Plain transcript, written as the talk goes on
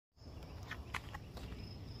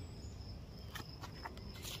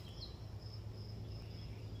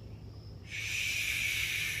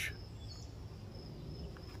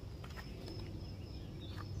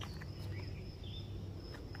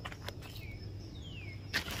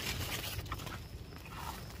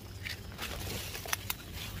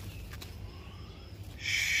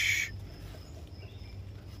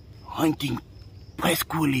hunting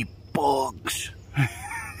pesquily bugs.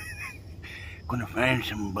 Gonna find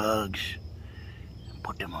some bugs and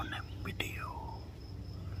put them on the video.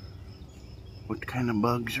 What kind of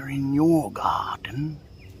bugs are in your garden?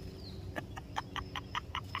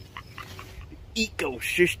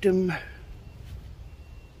 Ecosystem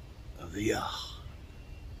of the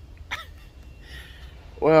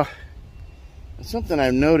Well, something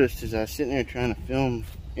I've noticed as I was sitting there trying to film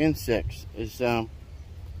insects is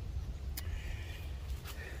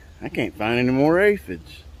I can't find any more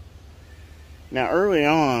aphids. Now early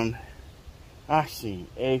on, I seen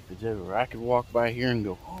aphids everywhere. I could walk by here and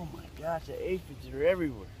go, oh my gosh, the aphids are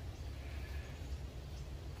everywhere.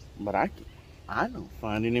 But I don't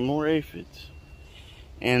find any more aphids.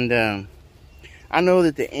 And I know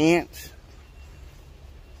that the ants,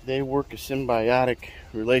 they work a symbiotic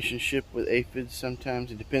relationship with aphids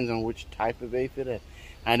sometimes. It depends on which type of aphid.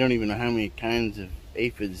 I don't even know how many kinds of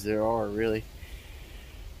aphids there are, really.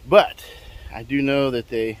 But I do know that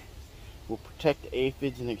they will protect the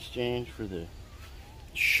aphids in exchange for the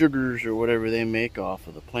sugars or whatever they make off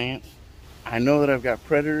of the plants. I know that I've got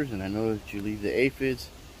predators, and I know that you leave the aphids.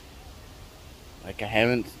 Like I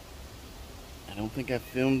don't think I've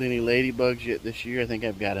filmed any ladybugs yet this year. I think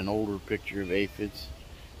I've got an older picture of aphids,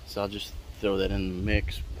 so I'll just throw that in the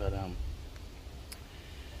mix. But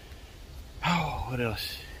oh, what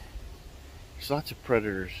else? There's lots of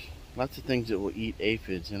predators, lots of things that will eat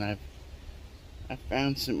aphids, and I've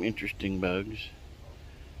found some interesting bugs.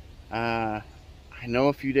 I know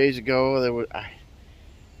a few days ago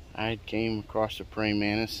I came across a praying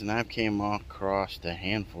mantis, and I've came across a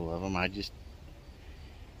handful of them.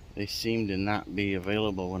 They seem to not be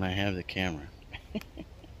available when I have the camera.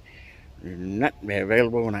 They're not be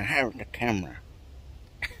available when I have the camera.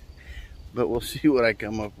 But we'll see what I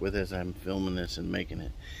come up with as I'm filming this and making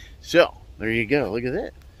it. So, there you go. Look at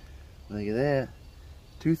that. Look at that.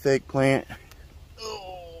 Toothache plant.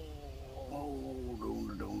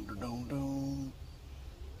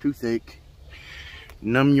 Toothache.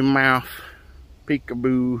 Numb your mouth.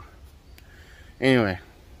 Peekaboo. Anyway,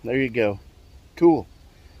 there you go. Cool.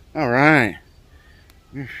 Alright.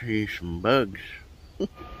 Let's see some bugs.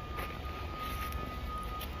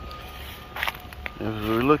 As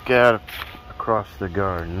we look out across the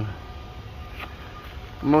garden,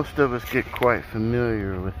 most of us get quite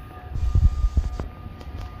familiar with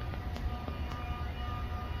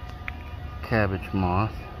cabbage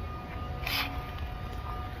moth.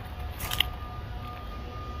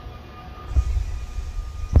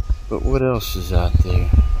 But what else is out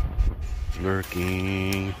there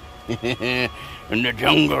lurking in the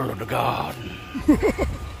jungle of the garden?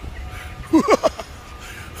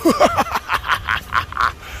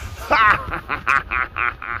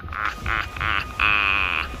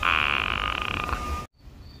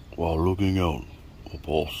 While looking out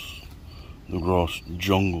across the grass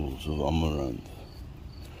jungles of Amaranth,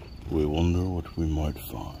 we wonder what we might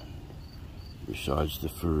find besides the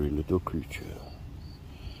furry little creature.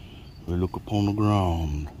 We look upon the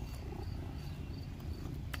ground.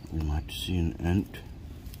 We might see an ant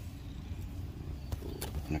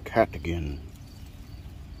and a cat again.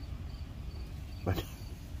 But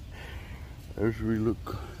as we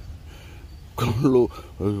look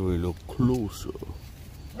closer,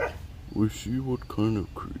 we see what kind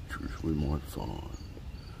of creatures we might find.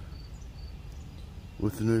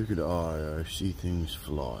 With the naked eye, I see things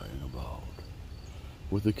flying about.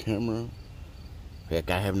 With the camera, heck,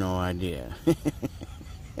 I have no idea.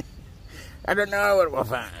 I don't know what we'll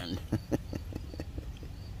find.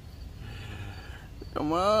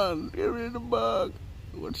 Come on, give me the bug.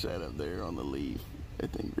 What's that up there on the leaf? I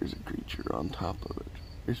think there's a creature on top of it.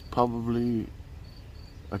 It's probably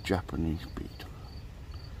a Japanese beetle.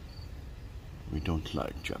 We don't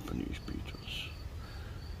like Japanese beetles.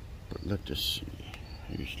 But let us see.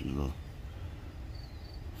 Here's little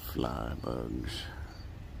fly bugs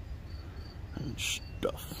and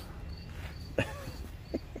stuff.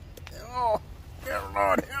 Oh, dear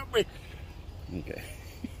Lord, help me. Okay.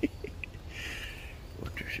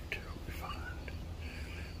 What is it we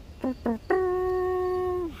find?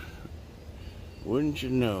 Wouldn't you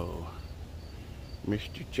know,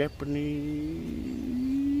 Mr. Japanese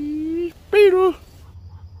beetle?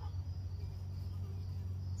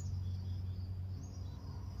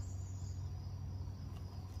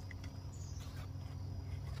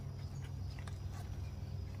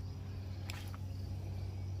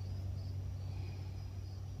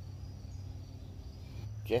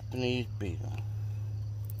 Japanese beetle.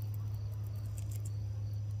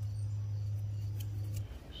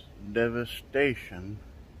 Devastation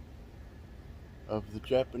of the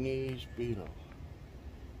Japanese beetle.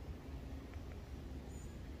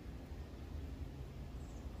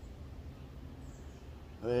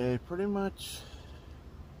 They pretty much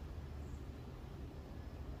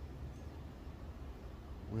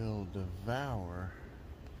will devour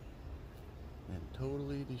and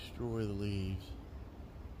totally destroy the leaves.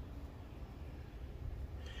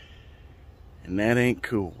 And that ain't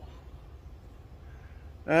cool.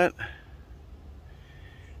 But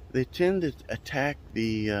they tend to attack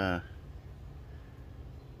the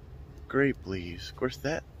grape leaves. Of course,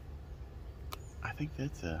 I think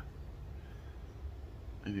that's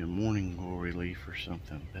maybe a morning glory leaf or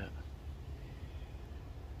something. But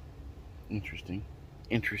interesting.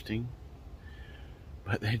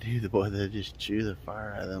 But they do, they just chew the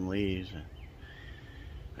fire out of them leaves.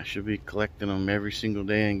 I should be collecting them every single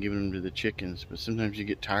day and giving them to the chickens, but sometimes you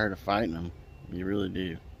get tired of fighting them. You really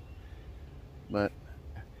do. But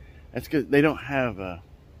that's because they don't have a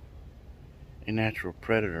natural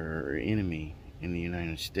predator or enemy in the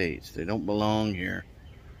United States. They don't belong here.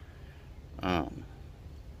 I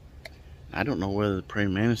don't know whether the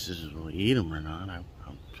praying mantises will eat them or not.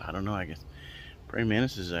 I don't know. I guess praying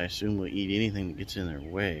mantises, I assume, will eat anything that gets in their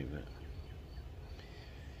way. But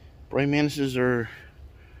praying mantises are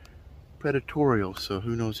predatorial, so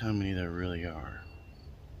who knows how many there really are.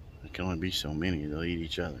 There can only be so many. They'll eat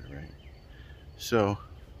each other, right? So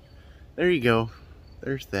there you go.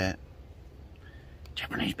 There's that.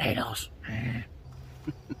 Japanese beetles.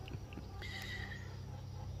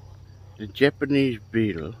 The Japanese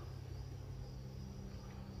beetle.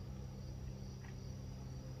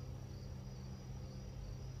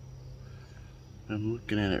 I'm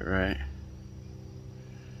looking at it right.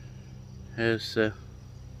 Has a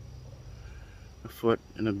foot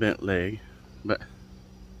and a bent leg, but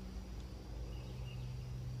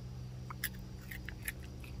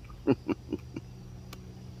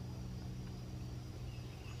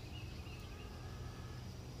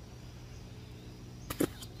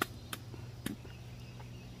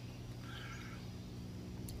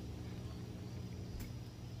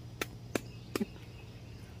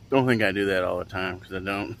don't think I do that all the time, because I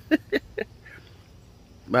don't.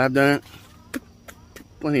 But I've done it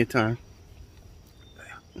plenty of times.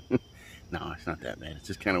 No, it's not that bad. It's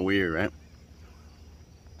just kind of weird, right?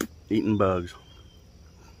 Eating bugs.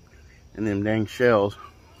 And them dang shells.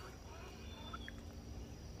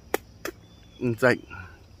 It's like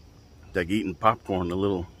eating popcorn.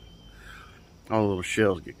 All the little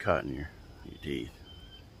shells get caught in your teeth.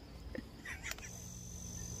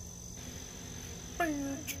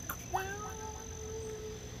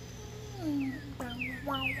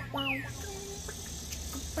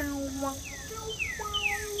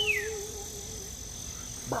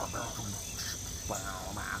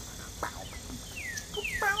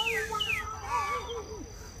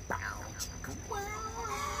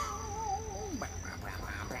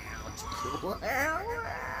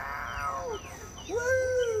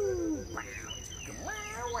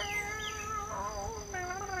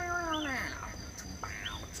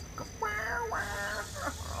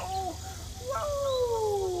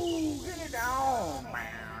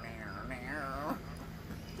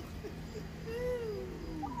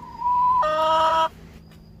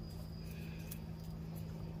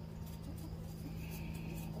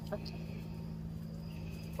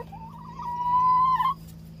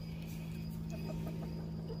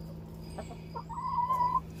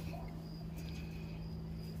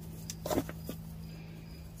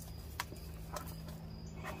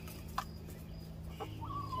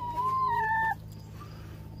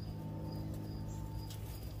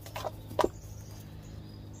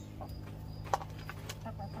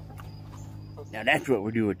 Now that's what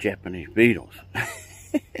we do with Japanese beetles.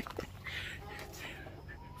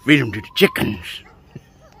 Feed them to the chickens.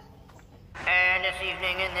 And this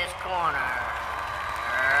evening in this corner.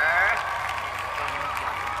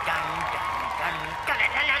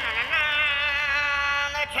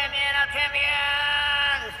 The champion of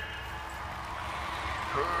champions.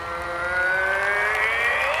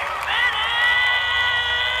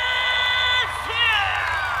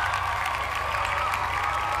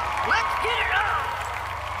 Let's get it on.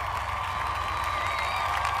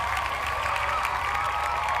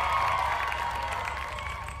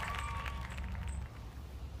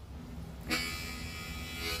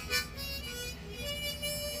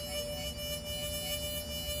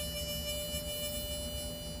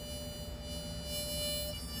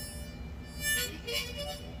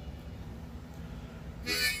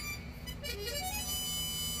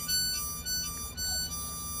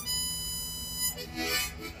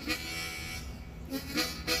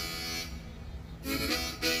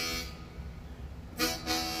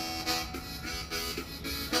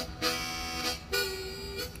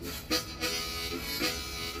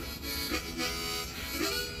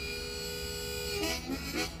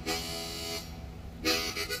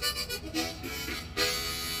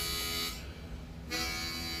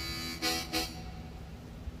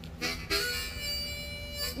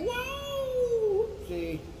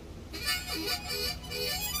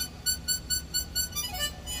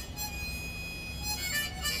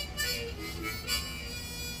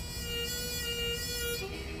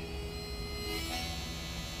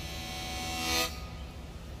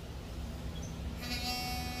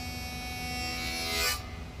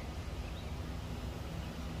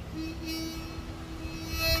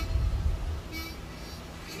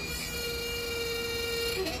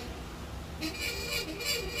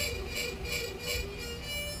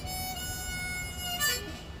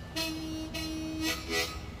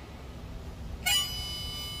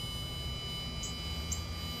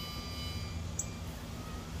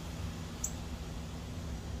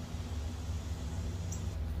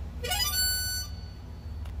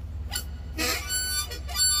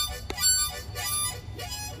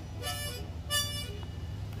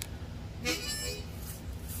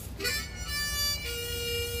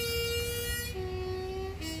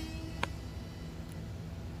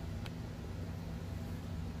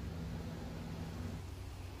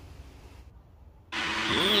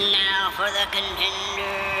 Now for the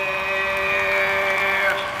contender.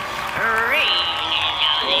 Reigning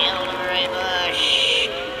out the elderberry bush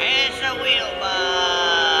is a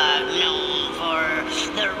wheelbug, known for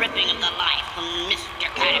the ripping of the life from Mr.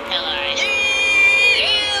 Caterpillar.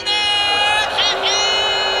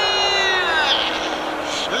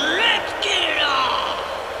 Let's get it on!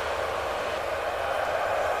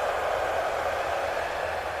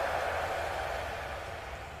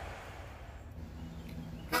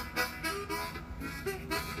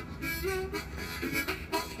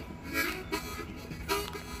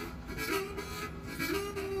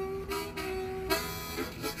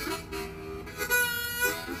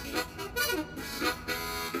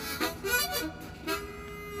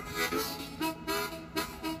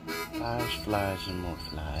 Flies, flies, and more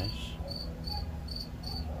flies.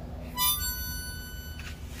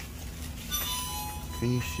 Can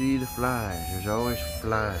you see the flies? There's always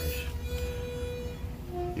flies.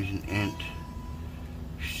 There's an ant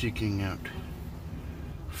seeking out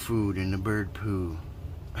food in the bird poo.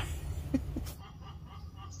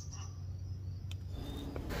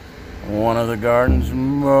 One of the garden's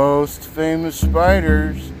most famous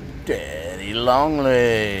spiders, Daddy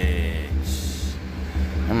Longlegs.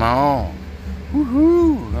 Come on.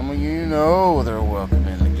 Woohoo! Some of you know they're welcome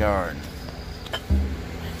in the garden.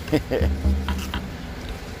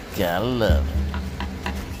 Gotta love it.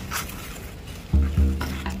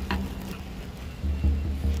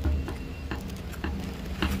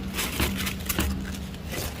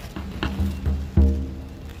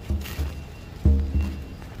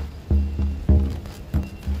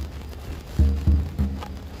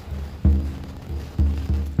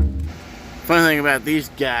 Funny thing about these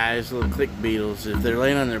guys, little click beetles, if they're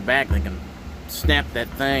laying on their back, they can snap that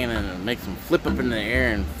thing and then it makes them flip up in the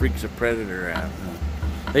air and freaks a predator out.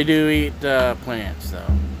 They do eat plants, though.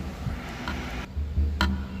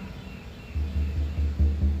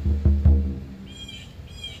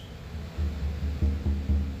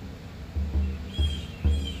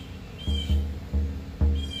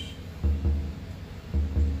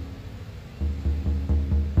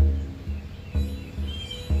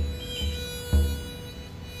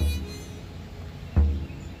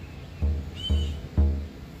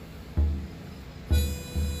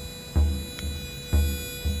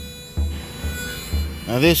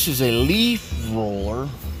 Now this is a leaf roller.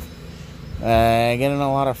 I get in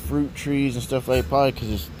a lot of fruit trees and stuff like that, probably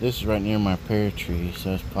because this is right near my pear tree, so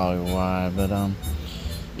that's probably why. But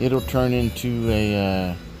it'll turn into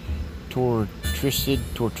a Tortricidae,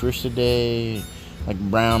 like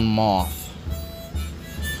brown moth.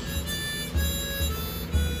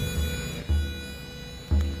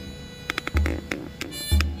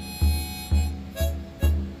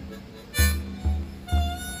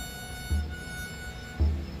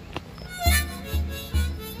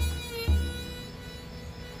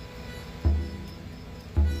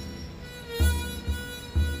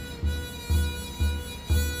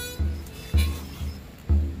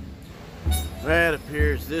 That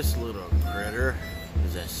appears this little critter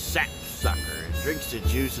is a sapsucker. It drinks the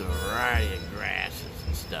juice of a variety of grasses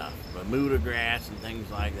and stuff, Bermuda grass and things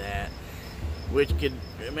like that, which could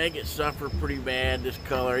make it suffer pretty bad, this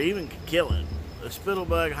color, even could kill it. The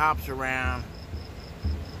spittlebug hops around,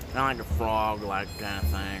 kind of like a frog-like kind of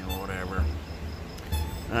thing or whatever.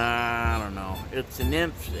 I don't know. It's a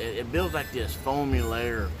nymph. It builds like this foamy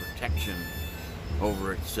layer of protection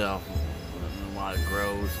over itself while it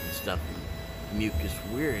grows and stuff. Mucus,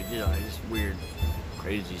 weird, you know, just weird,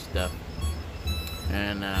 crazy stuff.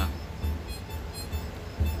 And I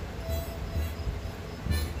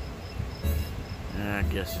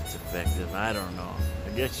guess it's effective. I don't know.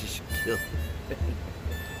 I guess you should kill it.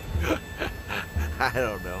 I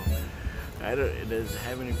don't know. Does it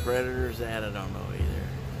have any predators? That I don't know either.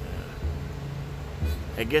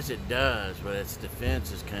 I guess it does, but its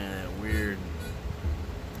defense is kind of that weird,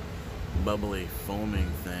 bubbly, foaming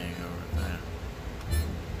thing over that.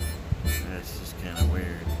 That's just kind of weird.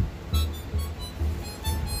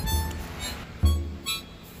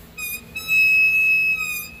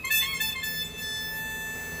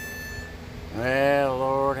 Well,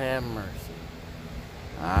 Lord have mercy.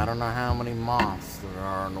 I don't know how many moths there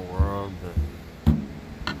are in the world, but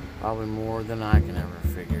probably more than I can ever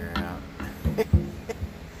figure out.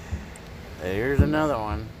 Here's another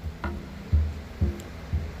one.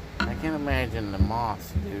 I can't imagine the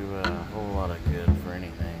moths do a whole lot of good for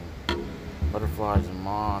anything. Butterflies and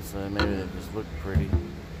moths, maybe they just look pretty.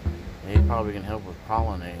 They probably can help with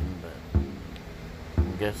pollinating, but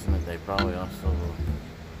I'm guessing that they probably also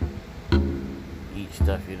eat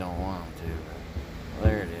stuff you don't want them to. But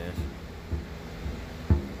there it is.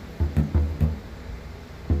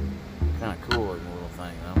 Kind of cool looking little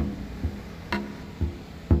thing though.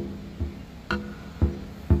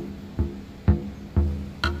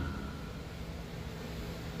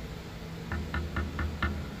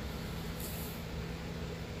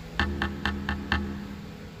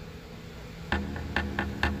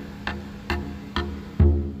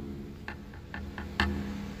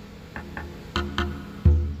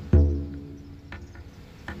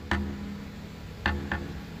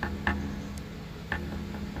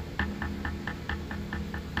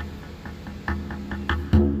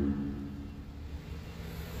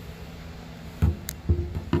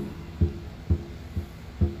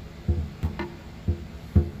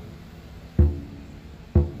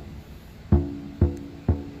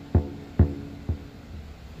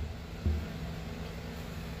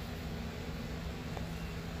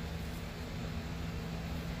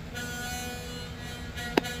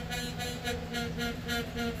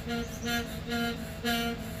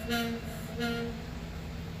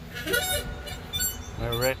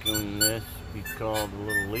 I reckon this would be called a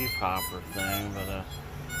little leaf hopper thing, but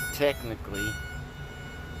technically,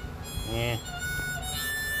 yeah,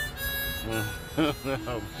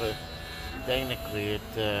 no, but technically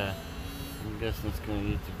I'm guessing it's going to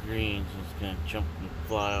eat the greens and it's going to jump and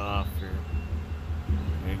fly off here.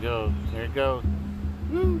 There it goes, there it goes.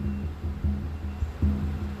 Woo!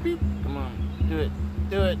 Beep. Come on, do it,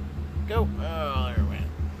 go. Oh, there it went.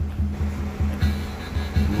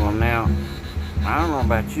 Well, now, I don't know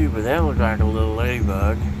about you, but that looks like a little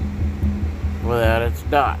ladybug without its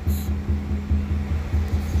dots.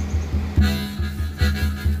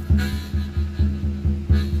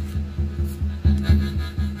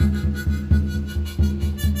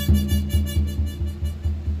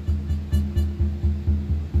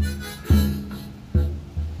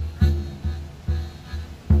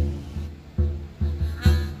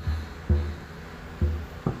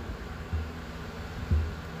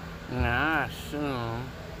 Now, I assume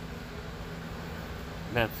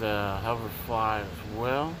that's a hoverfly as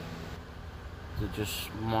well. Is it just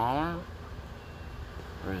smaller?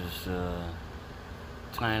 Or is it a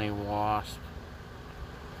tiny wasp?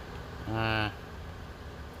 Not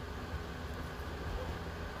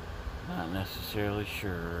necessarily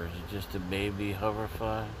sure. Is it just a baby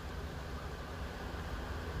hoverfly?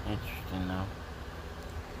 Interesting though.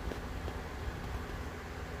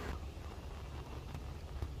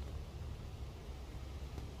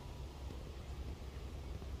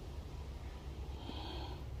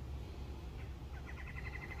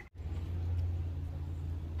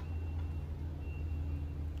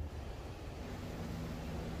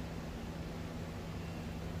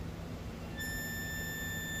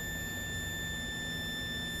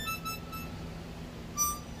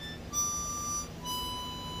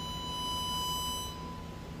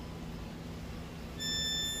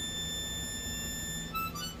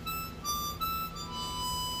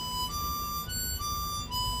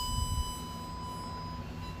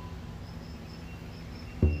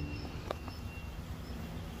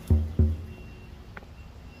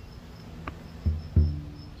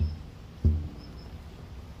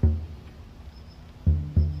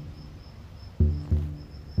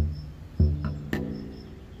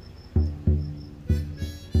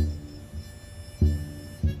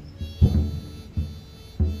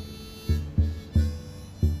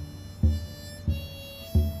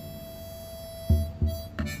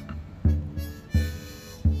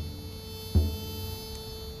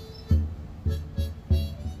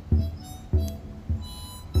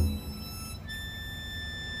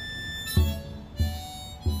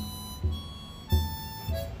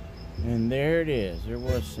 And there it is. There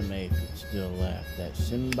was some aphids still left. That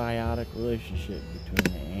symbiotic relationship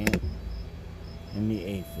between the ant and the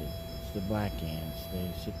aphid. It's the black ants.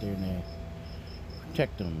 They sit there and they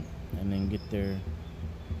protect them and then get the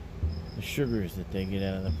sugars that they get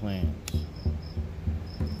out of the plants.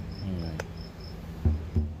 Anyway.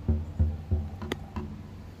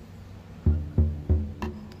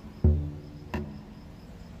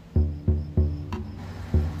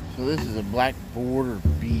 this is a black border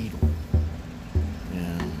beetle.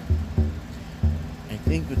 Yeah. I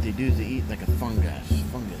think what they do is they eat like a fungi,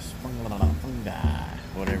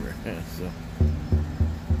 whatever. So,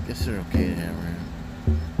 I guess they're okay to have around.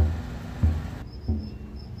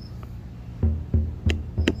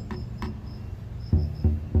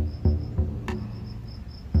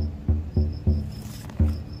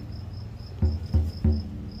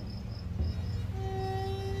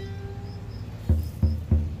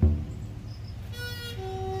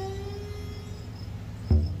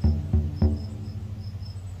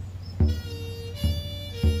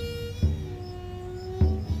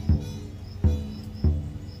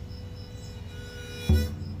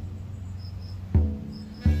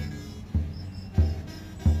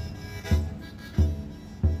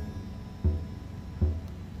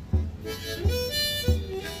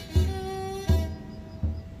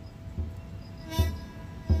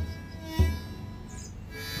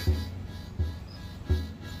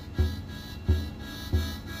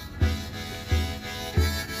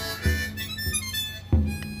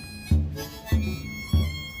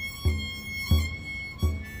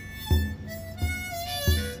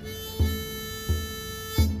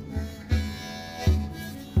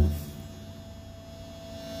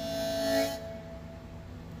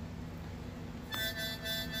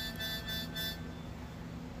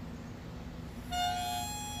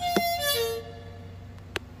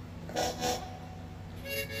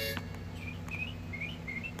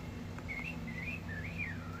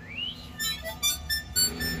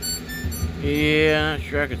 Yeah, not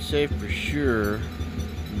sure I could say for sure,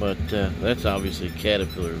 but that's obviously a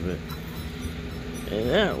caterpillar. But is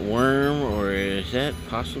that worm, or is that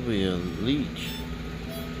possibly a leech?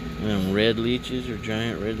 Them red leeches or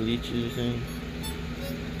giant red leeches things?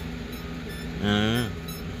 I don't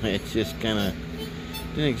know. It's just kind of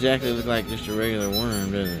doesn't exactly look like just a regular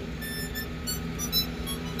worm, does it?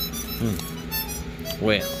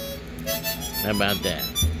 Well, how about that?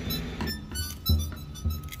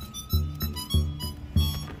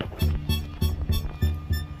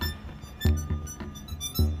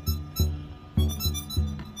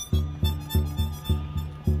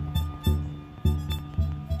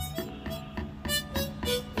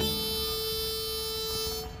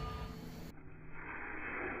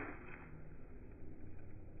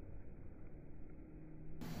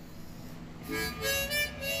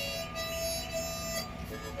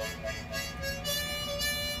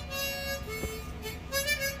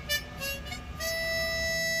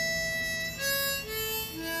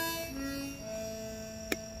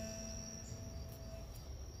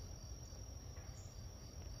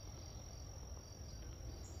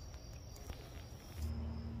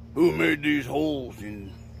 Who made these holes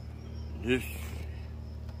in this?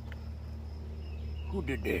 Who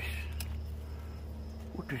did this?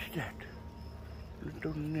 What is that?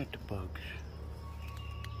 Little net bugs.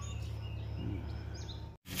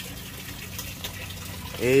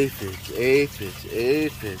 Aphids, aphids,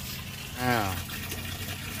 aphids. Ow.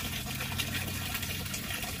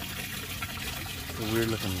 It's a weird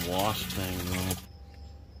looking wasp thing, though.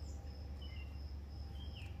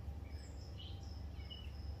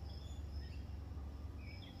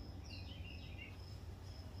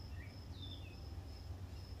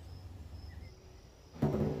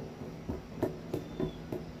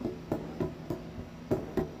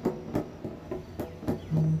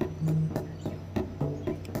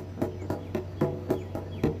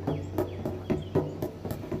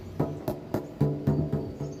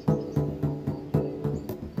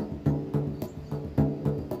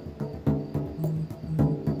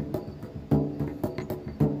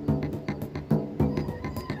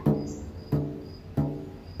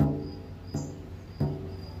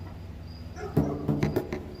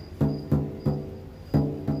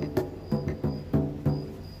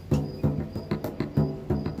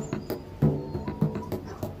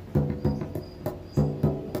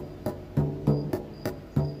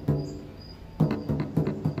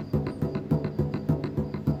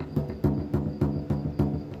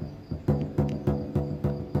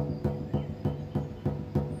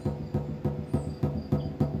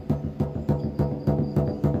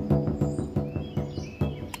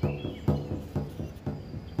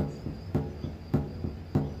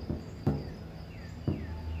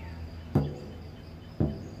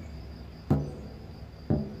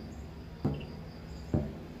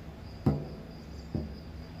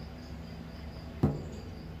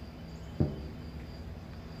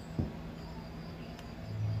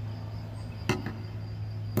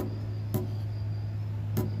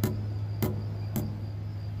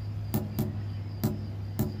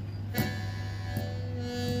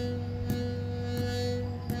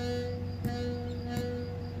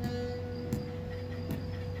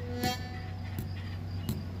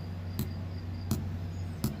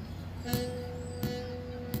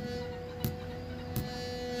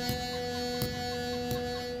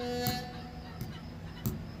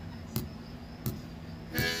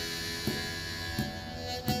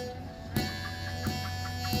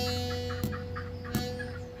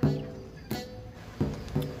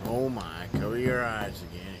 my, cover your eyes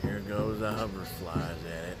again. Here goes the hoverflies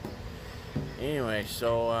at it. Anyway,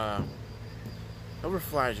 so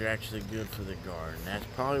hoverflies are actually good for the garden. That's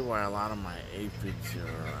probably why a lot of my aphids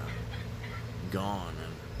are gone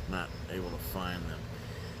and not able to find them.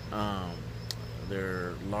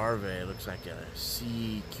 Their larvae looks like a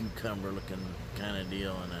sea cucumber looking kind of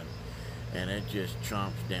deal, and it just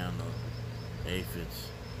chomps down the aphids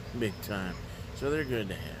big time. So they're good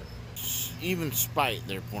to have, even spite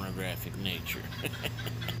their pornographic nature.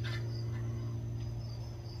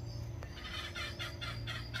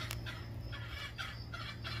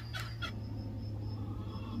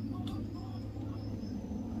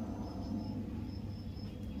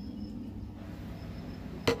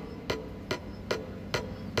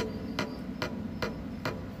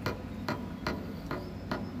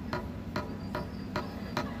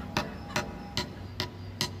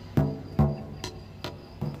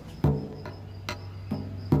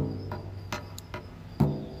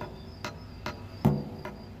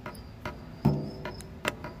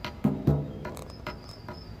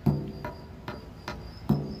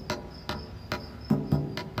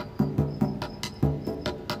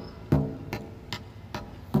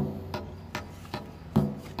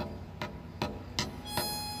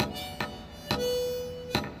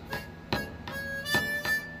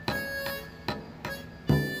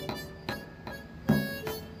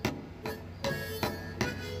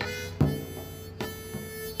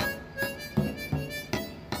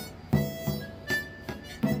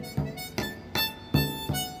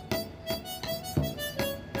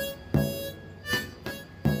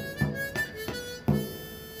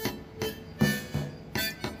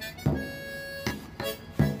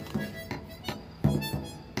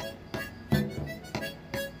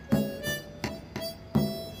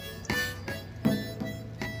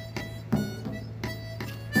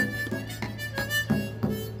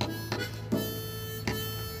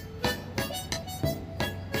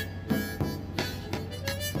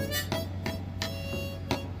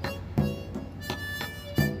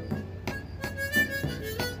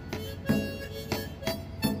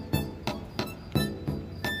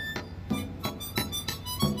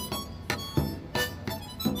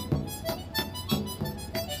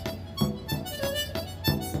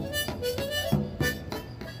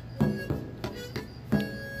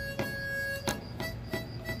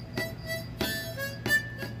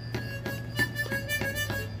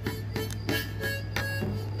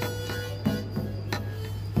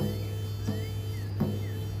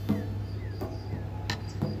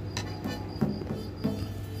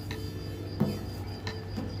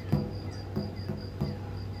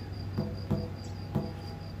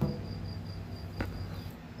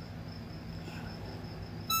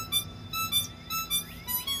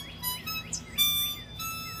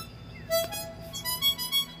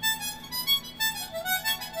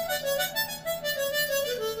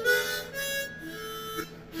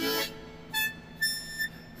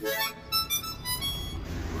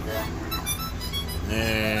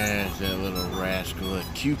 There's that little rascal, a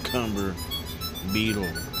cucumber beetle,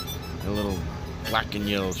 a little black and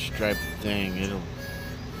yellow striped thing. It'll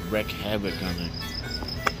wreak havoc on the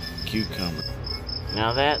cucumber.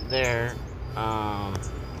 Now that there,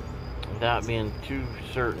 without being too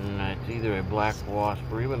certain, it's either a black wasp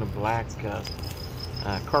or even a black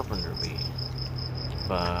carpenter bee.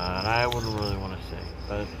 But I wouldn't really want to say.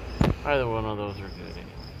 But either one of those are good anyway.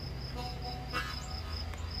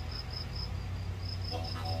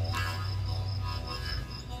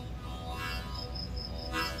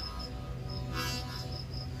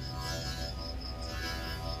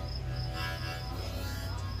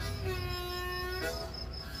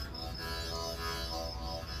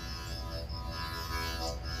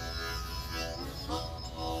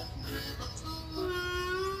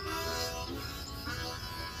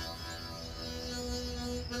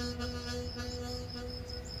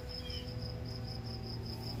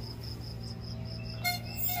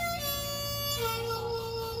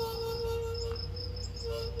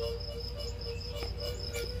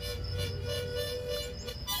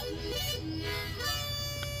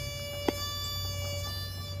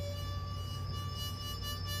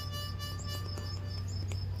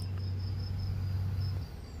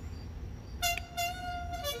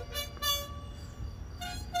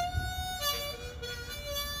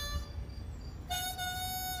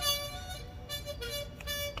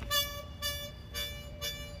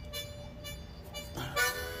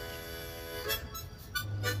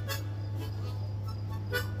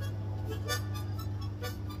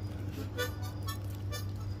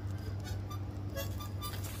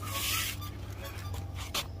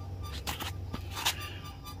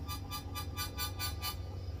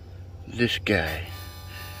 this guy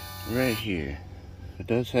right here. It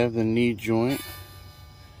does have the knee joint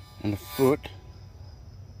and the foot.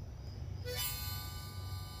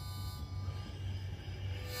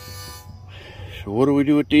 So what do we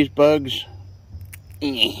do with these bugs?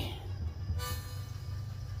 And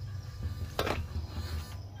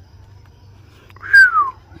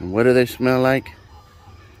what do they smell like?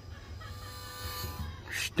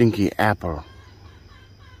 Stinky apple.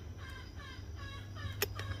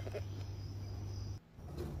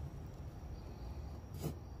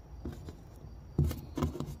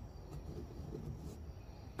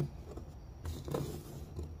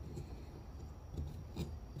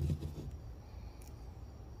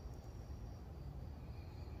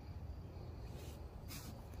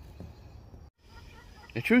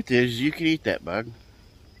 The truth is, you could eat that bug.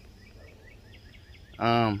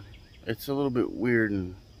 It's a little bit weird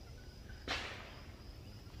and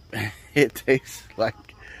it tastes like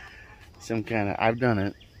some kind of, I've done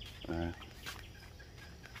it.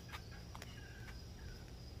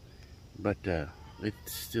 But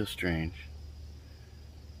it's still strange.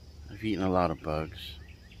 I've eaten a lot of bugs.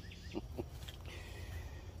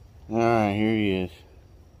 Alright, here he is.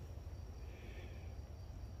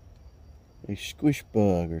 A squish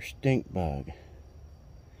bug or stink bug.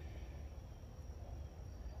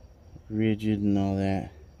 Rigid and all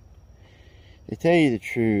that. To tell you the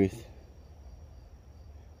truth,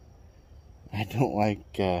 I don't like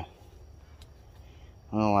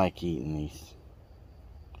eating these.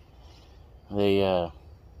 They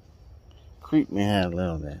creep me out a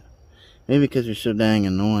little bit. Maybe because they're so dang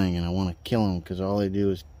annoying and I want to kill them because all they do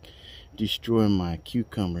is destroy my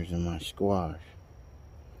cucumbers and my squash.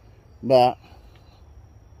 But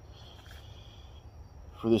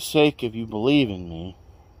for the sake of you believe in me,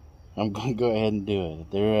 I'm going to go ahead and do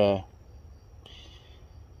it.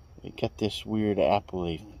 They got this weird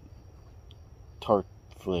appley tart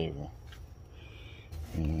flavor.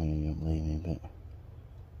 You know, you don't believe me, but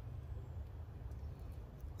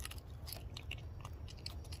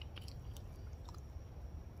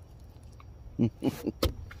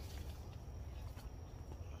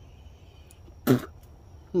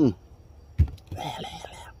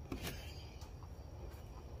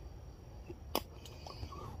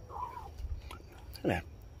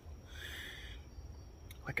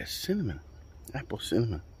like a cinnamon, apple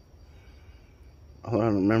cinnamon. Oh, I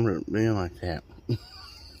don't remember it being like that.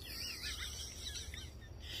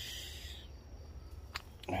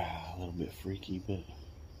 A little bit freaky, but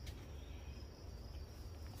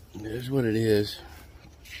it is what it is.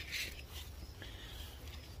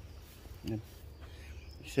 You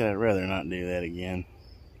said I'd rather not do that again.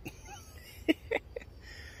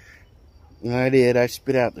 And I did. I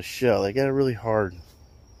spit out the shell. They got a really hard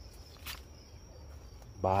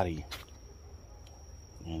body.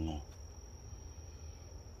 And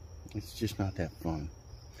it's just not that fun.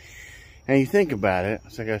 And you think about it,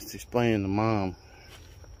 it's like I was explaining to Mom.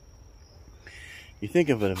 You think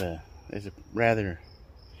of it as a rather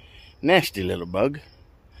nasty little bug,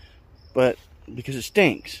 but because it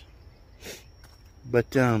stinks. But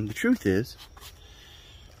the truth is,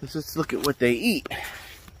 let's look at what they eat.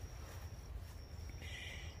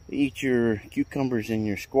 They eat your cucumbers and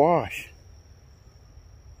your squash,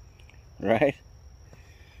 right?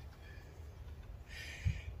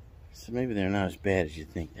 So maybe they're not as bad as you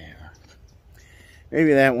think they are.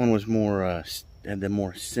 Maybe that one was more had the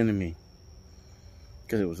more cinnamon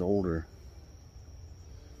because it was older.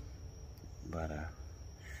 But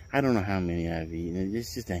I don't know how many I've eaten.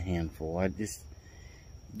 It's just a handful. I just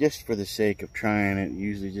for the sake of trying it,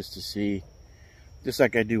 usually just to see, just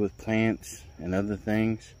like I do with plants and other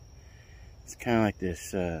things. It's kind of like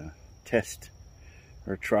this test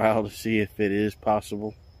or trial to see if it is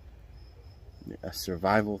possible. A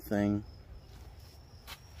survival thing.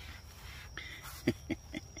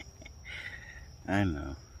 I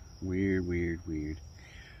know. Weird, weird, weird.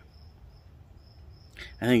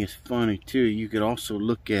 I think it's funny too. You could also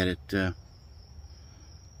look at it.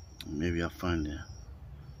 Maybe I'll find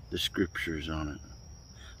the scriptures on it.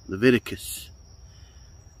 Leviticus.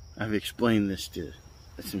 I've explained this to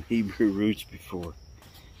some Hebrew roots before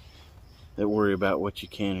that worry about what you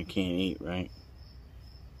can or can't eat, right?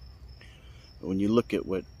 But when you look at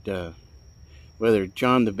what whether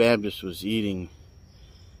John the Baptist was eating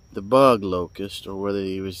the bug locust or whether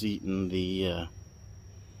he was eating the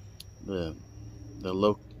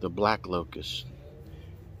black locust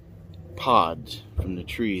pods from the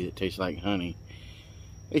tree that taste like honey.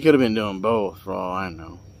 He could have been doing both for all I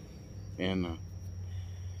know. And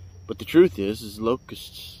but the truth is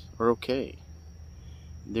locusts are okay.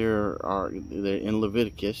 In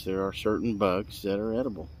Leviticus there are certain bugs that are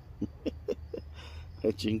edible.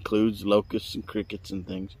 which includes locusts and crickets and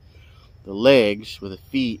things. The legs with the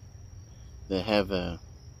feet that have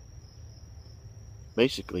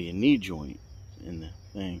basically a knee joint in the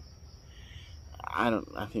thing. I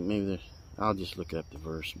think maybe there's, I'll just look up the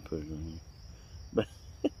verse and put it in here. But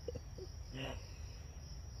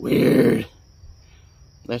weird.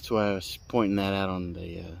 That's why I was pointing that out on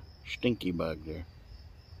the stinky bug there.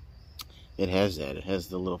 It has that. It has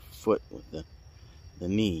the little foot with the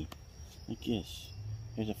knee. Like this.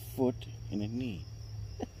 There's a foot and a knee.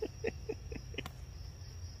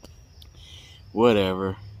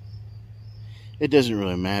 Whatever. It doesn't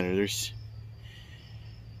really matter.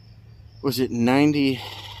 Was it 90?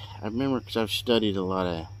 I remember because I've studied a lot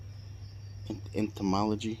of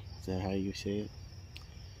entomology. Is that how you say it?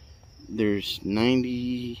 There's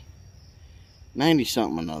 90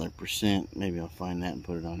 something another percent, maybe I'll find that and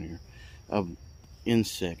put it on here, of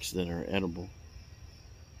insects that are edible.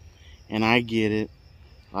 And I get it.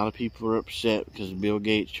 A lot of people are upset because Bill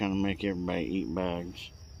Gates trying to make everybody eat bugs.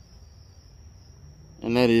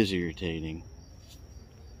 And that is irritating.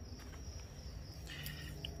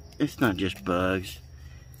 It's not just bugs.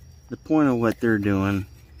 The point of what they're doing,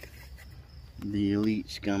 the elite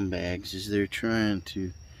scumbags, is they're trying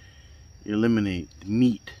to eliminate the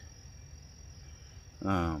meat.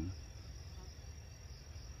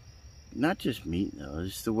 Not just meat though,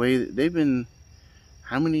 it's the way that they've been,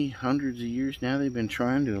 how many hundreds of years now they've been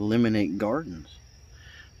trying to eliminate gardens.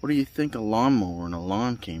 What do you think a lawnmower and a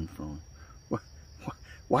lawn came from?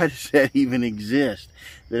 Why does that even exist?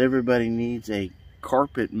 That everybody needs a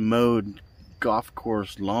carpet mowed golf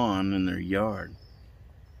course lawn in their yard.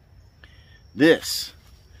 This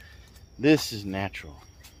is natural.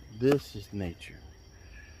 This is nature.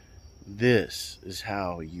 This is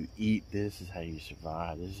how you eat. This is how you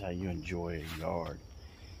survive. This is how you enjoy a yard.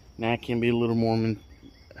 Now it can be a little more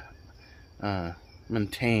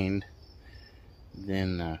maintained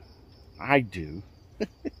than I do.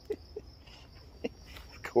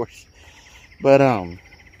 Of course. But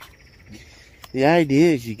the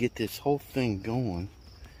idea is you get this whole thing going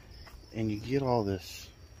and you get all this.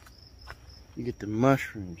 You get the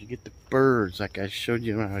mushrooms, you get the birds, like I showed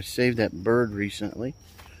you when I saved that bird recently.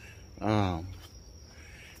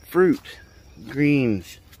 Fruit,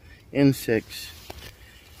 greens, insects.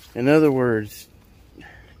 In other words,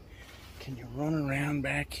 can you run around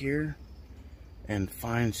back here and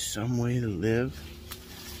find some way to live?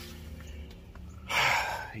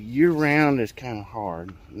 Year-round is kind of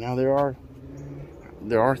hard. Now there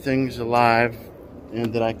are things alive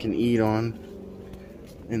and that I can eat on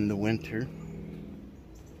in the winter.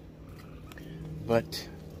 But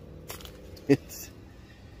it's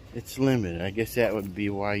limited. I guess that would be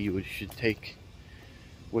why you should take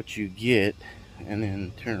what you get and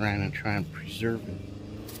then turn around and try and preserve it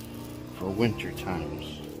for winter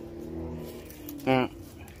times. Now,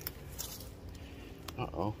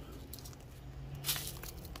 uh-oh.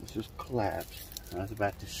 This just collapsed. I was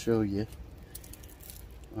about to show you.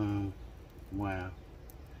 Wow.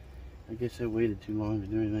 I guess I waited too long to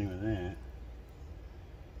do anything with that.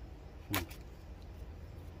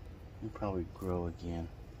 It'll probably grow again.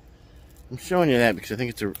 I'm showing you that because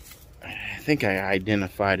I think I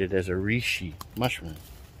identified it as a reishi mushroom.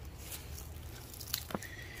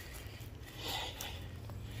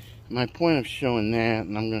 My point of showing that,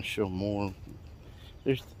 and I'm going to show more,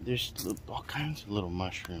 there's all kinds of little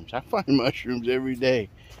mushrooms. I find mushrooms every day.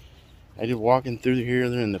 I just walking through here,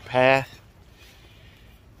 they're in the path.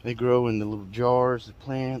 They grow in the little jars, the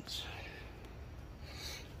plants.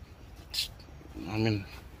 I mean,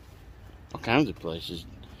 all kinds of places,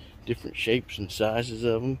 different shapes and sizes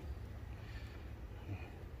of them.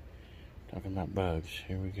 Talking about bugs,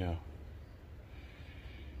 here we go.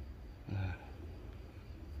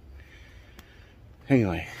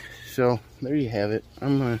 Anyway, so there you have it.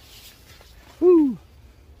 I'm gonna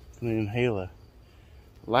inhale a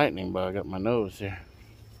lightning bug up my nose there.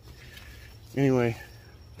 Anyway,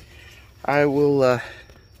 I will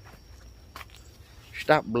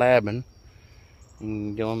stop blabbing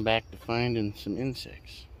and going back to finding some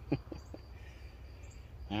insects.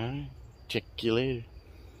 Alright, check you later.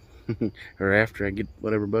 Or after I get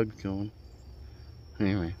whatever bug's going.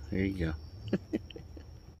 Anyway, there you go.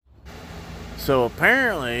 So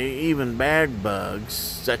apparently even bad bugs,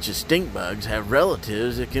 such as stink bugs, have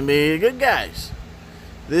relatives that can be good guys.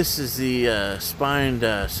 This is the spined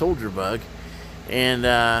soldier bug, and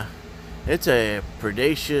it's a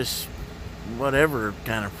predaceous whatever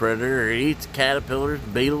kind of predator. It eats caterpillars,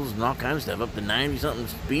 beetles, and all kinds of stuff. Up to 90-something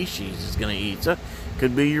species it's going to eat. So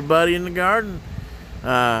could be your buddy in the garden.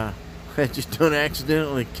 Just don't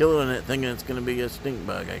accidentally killing it thinking it's going to be a stink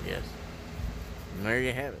bug, I guess. And there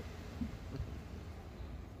you have it.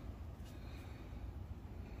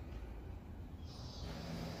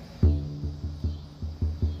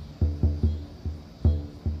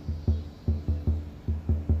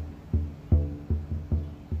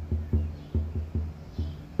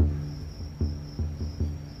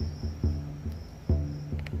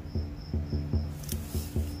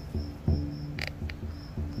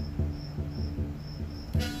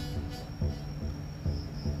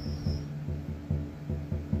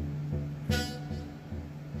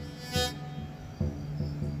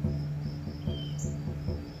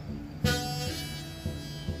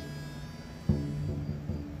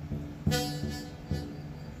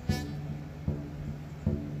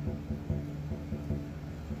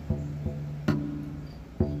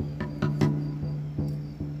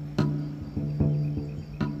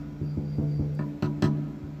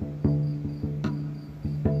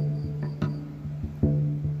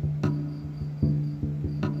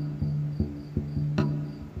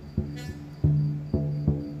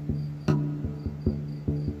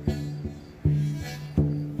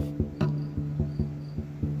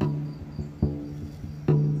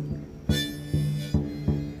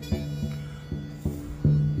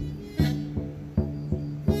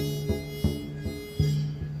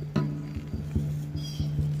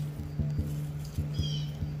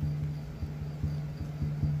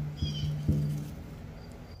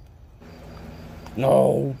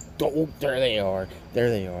 No, oh, there they are. There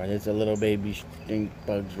they are. There's a little baby stink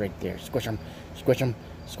bugs right there. Squish them, squish them,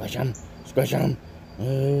 squish them, squish them.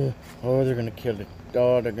 Oh, they're gonna kill it.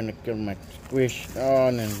 Oh, they're gonna kill my squish.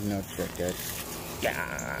 Oh, no, check that.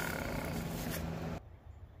 Yeah.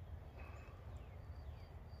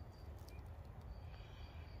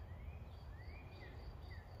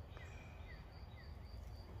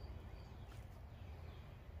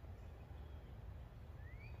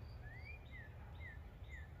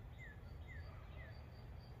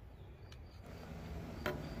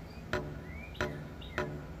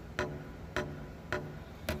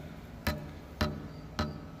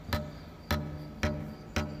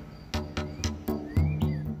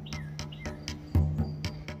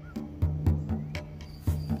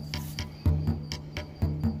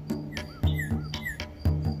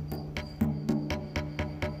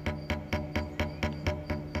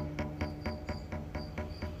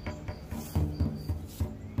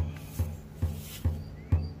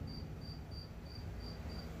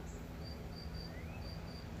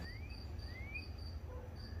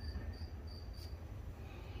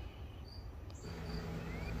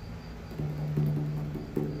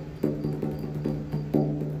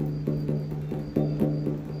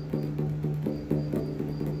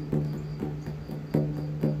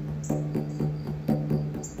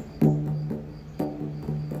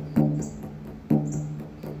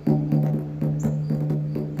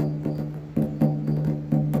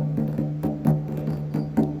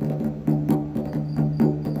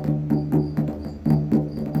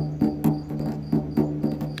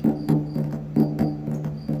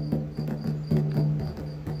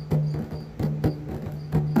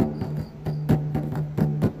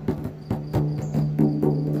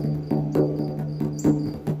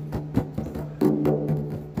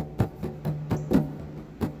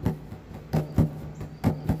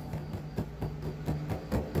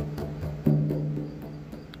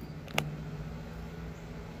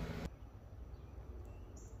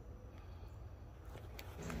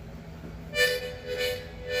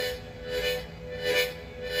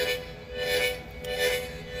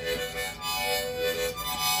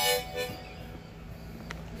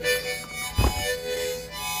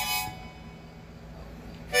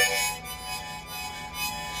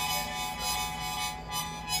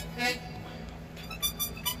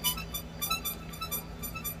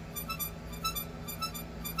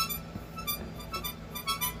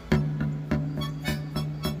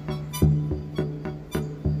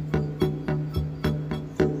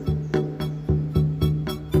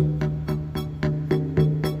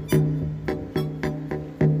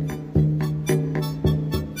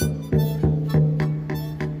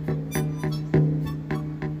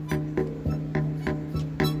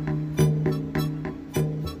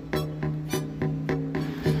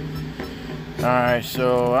 Alright,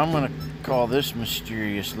 so I'm going to call this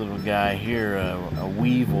mysterious little guy here a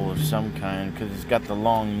weevil of some kind, because it's got the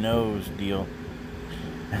long nose deal.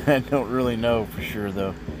 I don't really know for sure,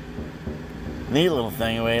 though. Neat little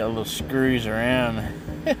thing, the way it little scurries around.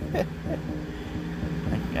 I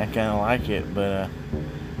kind of like it, but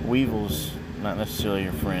weevil's not necessarily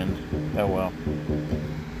your friend. Oh well.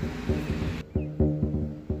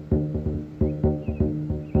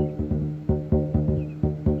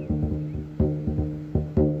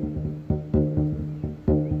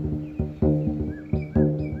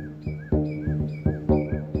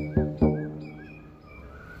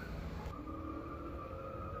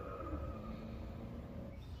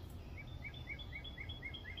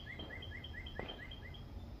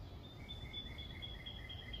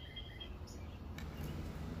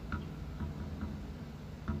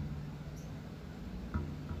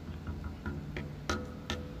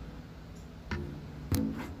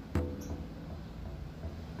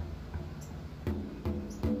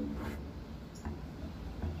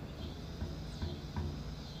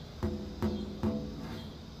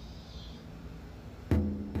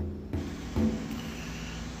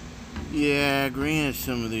 Yeah, granted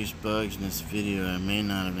some of these bugs in this video I may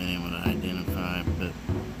not have been able to identify, but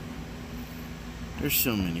there's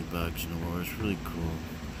so many bugs in the world. It's really cool.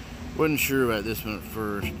 Wasn't sure about this one at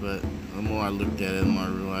first, but the more I looked at it, the more I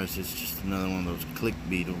realized it's just another one of those click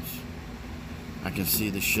beetles. I can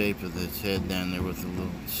see the shape of its head down there with the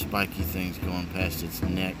little spiky things going past its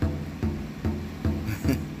neck.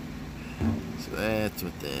 So that's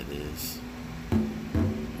what that is.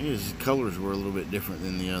 His colors were a little bit different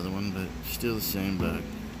than the other one, but still the same bug.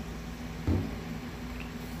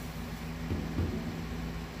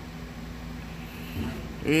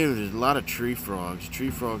 Yeah, there's a lot of tree frogs. Tree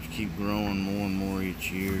frogs keep growing more and more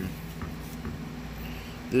each year.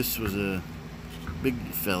 This was a big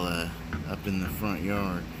fella up in the front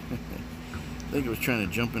yard. I think it was trying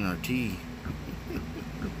to jump in our tea.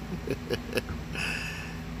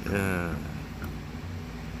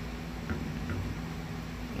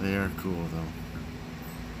 They are cool though.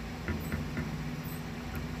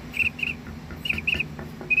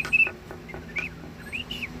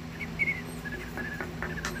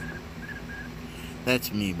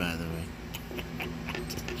 That's me, by the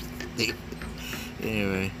way.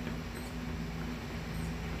 Anyway.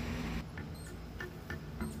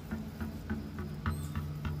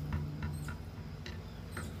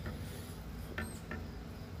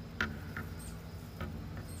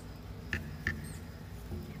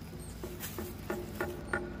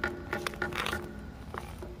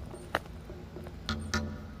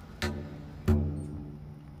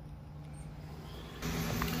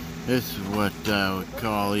 This is what I would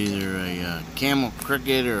call either a camel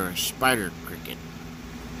cricket or a spider cricket.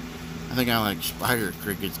 I think I like spider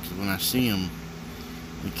crickets because when I see them,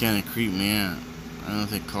 they kind of creep me out. I don't know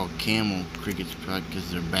if they call camel crickets probably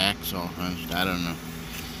because their back's all hunched. I don't know.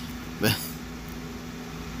 But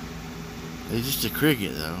they're just a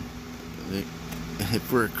cricket though.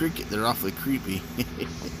 For a cricket, they're awfully creepy.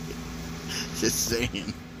 Just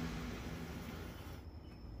saying.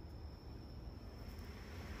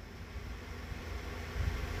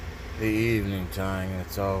 The evening time,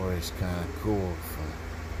 it's always kind of cool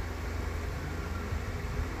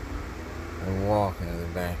for walking in the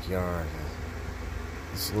backyard.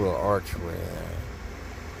 This little archway there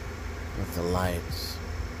with the lights.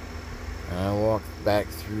 And I walk back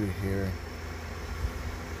through here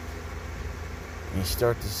and you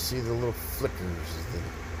start to see the little flickers of the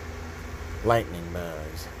lightning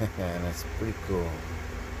bugs. And it's pretty cool.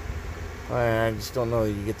 I just don't know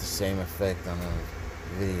that you get the same effect on a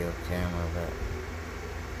video camera, but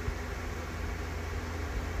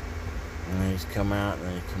and they just come out and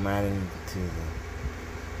they come out into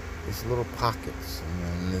these little pockets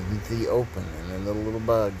and then the open and then the little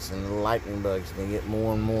bugs and the lightning bugs, and they get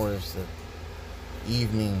more and more as the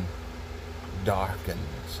evening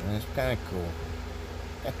darkens, and it's kind of cool.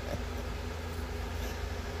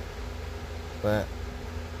 But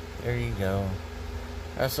there you go.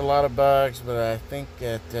 That's a lot of bugs, but I think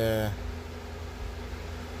that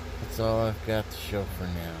that's all I've got to show for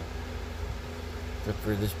now. Except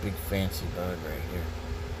for this big fancy bug right here.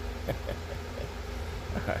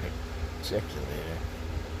 Alright, check you later.